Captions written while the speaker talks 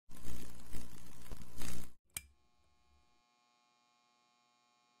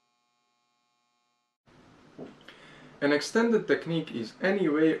An extended technique is any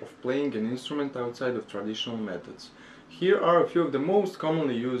way of playing an instrument outside of traditional methods. Here are a few of the most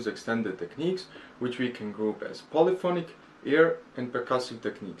commonly used extended techniques, which we can group as polyphonic, air, and percussive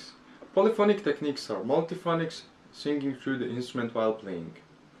techniques. Polyphonic techniques are multiphonics, singing through the instrument while playing.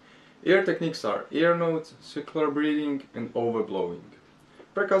 Air techniques are air notes, circular breathing, and overblowing.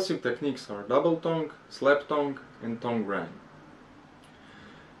 Percussive techniques are double tongue, slap tongue, and tongue ram.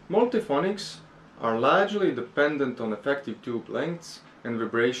 Multiphonics are largely dependent on effective tube lengths and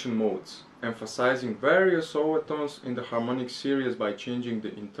vibration modes, emphasizing various overtones in the harmonic series by changing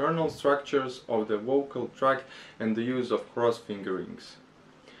the internal structures of the vocal tract and the use of cross fingerings.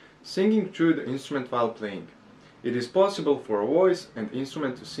 Singing through the instrument while playing. It is possible for a voice and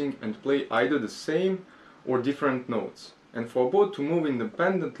instrument to sing and play either the same or different notes, and for both to move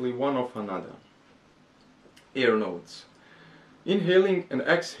independently one of another. Air notes. Inhaling and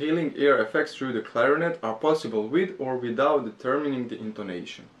exhaling air effects through the clarinet are possible with or without determining the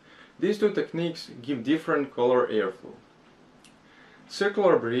intonation. These two techniques give different color airflow.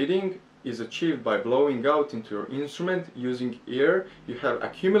 Circular breathing is achieved by blowing out into your instrument using air you have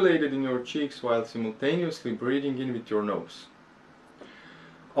accumulated in your cheeks while simultaneously breathing in with your nose.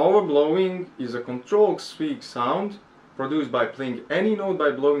 Overblowing is a controlled squeak sound produced by playing any note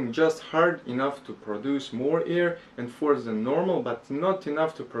by blowing just hard enough to produce more air and force than normal, but not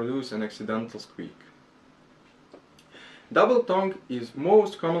enough to produce an accidental squeak. Double tongue is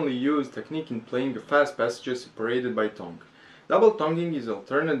most commonly used technique in playing fast passages separated by tongue. Double tonguing is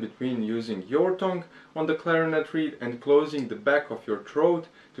alternate between using your tongue on the clarinet reed and closing the back of your throat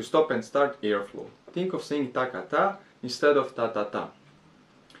to stop and start airflow. Think of saying ta-ka-ta instead of ta-ta-ta.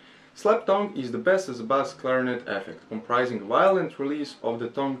 Slap tongue is the best as a bass clarinet effect, comprising violent release of the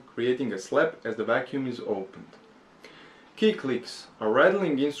tongue, creating a slap as the vacuum is opened. Key clicks are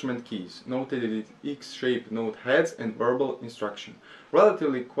rattling instrument keys, noted with X-shaped note heads and verbal instruction.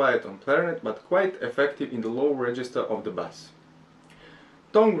 Relatively quiet on clarinet, but quite effective in the low register of the bass.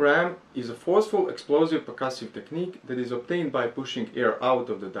 Tongue ram is a forceful, explosive percussive technique that is obtained by pushing air out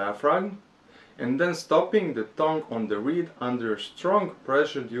of the diaphragm and then stopping the tongue on the reed under strong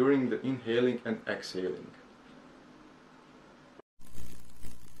pressure during the inhaling and exhaling.